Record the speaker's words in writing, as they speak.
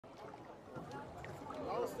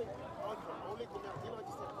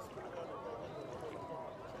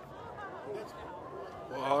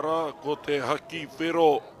Wahara, ko te haki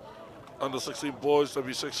whero under 16 boys,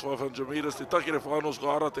 W6 500 metres. Te Takere finals ko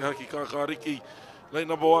ara te haki kākāriki. Lane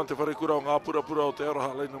number 1, te wharekura o ngā pura o te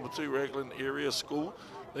Aroha. Lane number 2, Raglan Area School.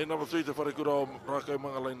 Lane number 3, te wharekura o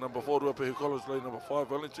Rakaimanga. Lane number 4, Ruapehu College. Lane number 5,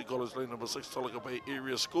 Wellington College. Lane number 6, Tolaka Bay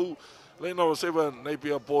Area School. Lane number 7,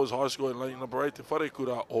 Napier Boys High School. And lane number 8, te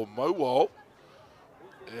wharekura o Mauao.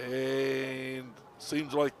 And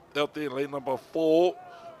seems like out there, lane number 4,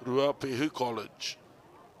 Ruapehu College.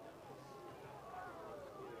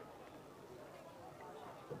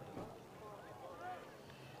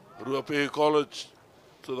 Ruapehu College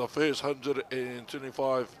to the first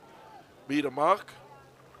 125 metre mark.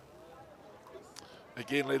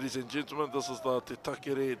 Again, ladies and gentlemen, this is the Te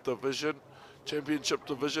Takere division, championship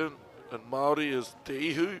division. In Māori is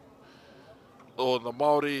Te Ihu, or the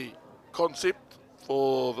Māori concept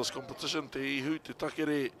for this competition, Te Ihu, Te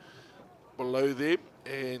Takere below them,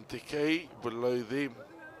 and Te Kei below them.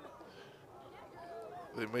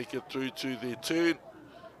 They make it through to their turn.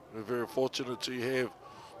 We're very fortunate to have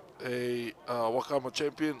a Waka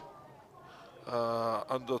champion,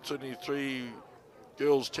 under 23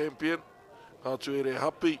 girls champion, Tuere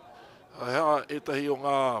Hapi, hea etahi o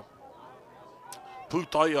ngā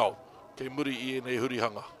pūtaiao, kei muri I nei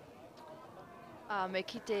hurihanga. Me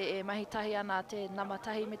kite e mahitahi ana te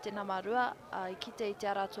namatahi me te namarua, I kite I te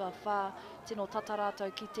aratua whā, tino tata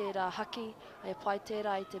rātou ki te rā haki, e pai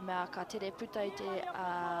tērā I te mea ka tere puta I te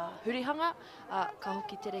hurihanga, ka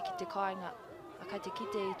hoki tere ki te kāinga. Kai te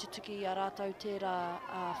kite I tutuki a rātou tērā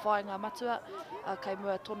whāinga matua, kai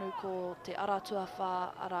mua tonu ko te aratua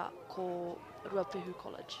whā ara ko Ruapehu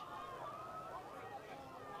College.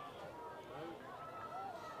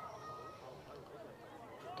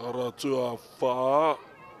 Aratua whā,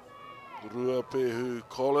 Ruapehu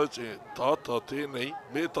College, e tata tēnei,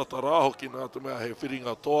 me tata rā hoki nā te mea he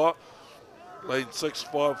whiringa toa. Lane 6,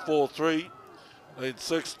 5, 4, 3, Lane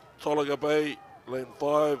 6, Tolaga Bay, Lane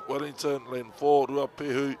 5, Wellington, Lane 4,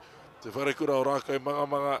 Ruapehu, te wharekura o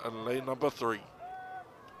Rakaimanga, and lane number 3.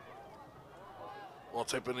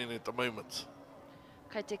 What's happening at the moment?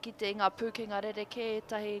 Kai te kite I ngā pūkenga rereke,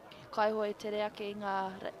 tahi kaihoe tere ake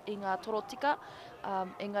I ngā torotika.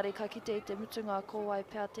 Engari ka kite I te mutunga ko ai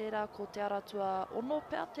pēr tērā, ko te aratua ono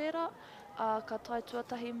pēr tērā, ka tai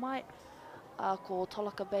tuatahi mai, ko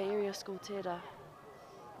Tolaka Bay Area School tērā.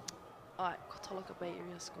 Ai, ko Tolaka Bay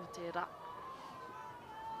Area School tērā.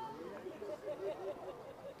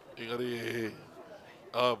 Engari e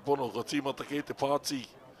bono ka tīmata ke te pāti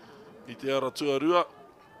I te ara tuarua.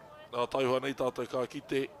 Nā taihoa nei tātou ka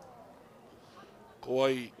kite. Ko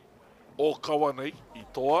ai o kawa nei I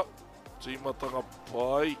toa. Tīmatanga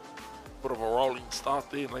pai. Bit of a rolling start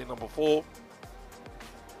there, lane number 4.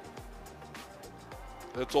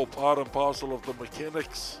 That's all part and parcel of the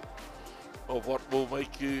mechanics of what will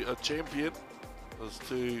make you a champion, is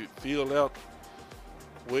to feel out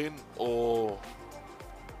when or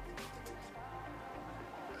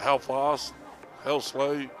how fast, how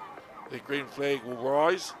slow the green flag will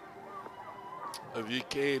rise. If you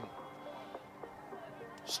can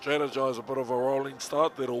strategize a bit of a rolling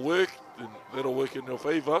start, that'll work, and that'll work in your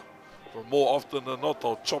favour. But more often than not,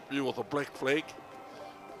 they'll chop you with a black flag.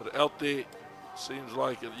 But out there, seems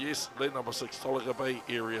like, yes, lane number 6, Tolaga Bay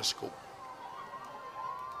Area School.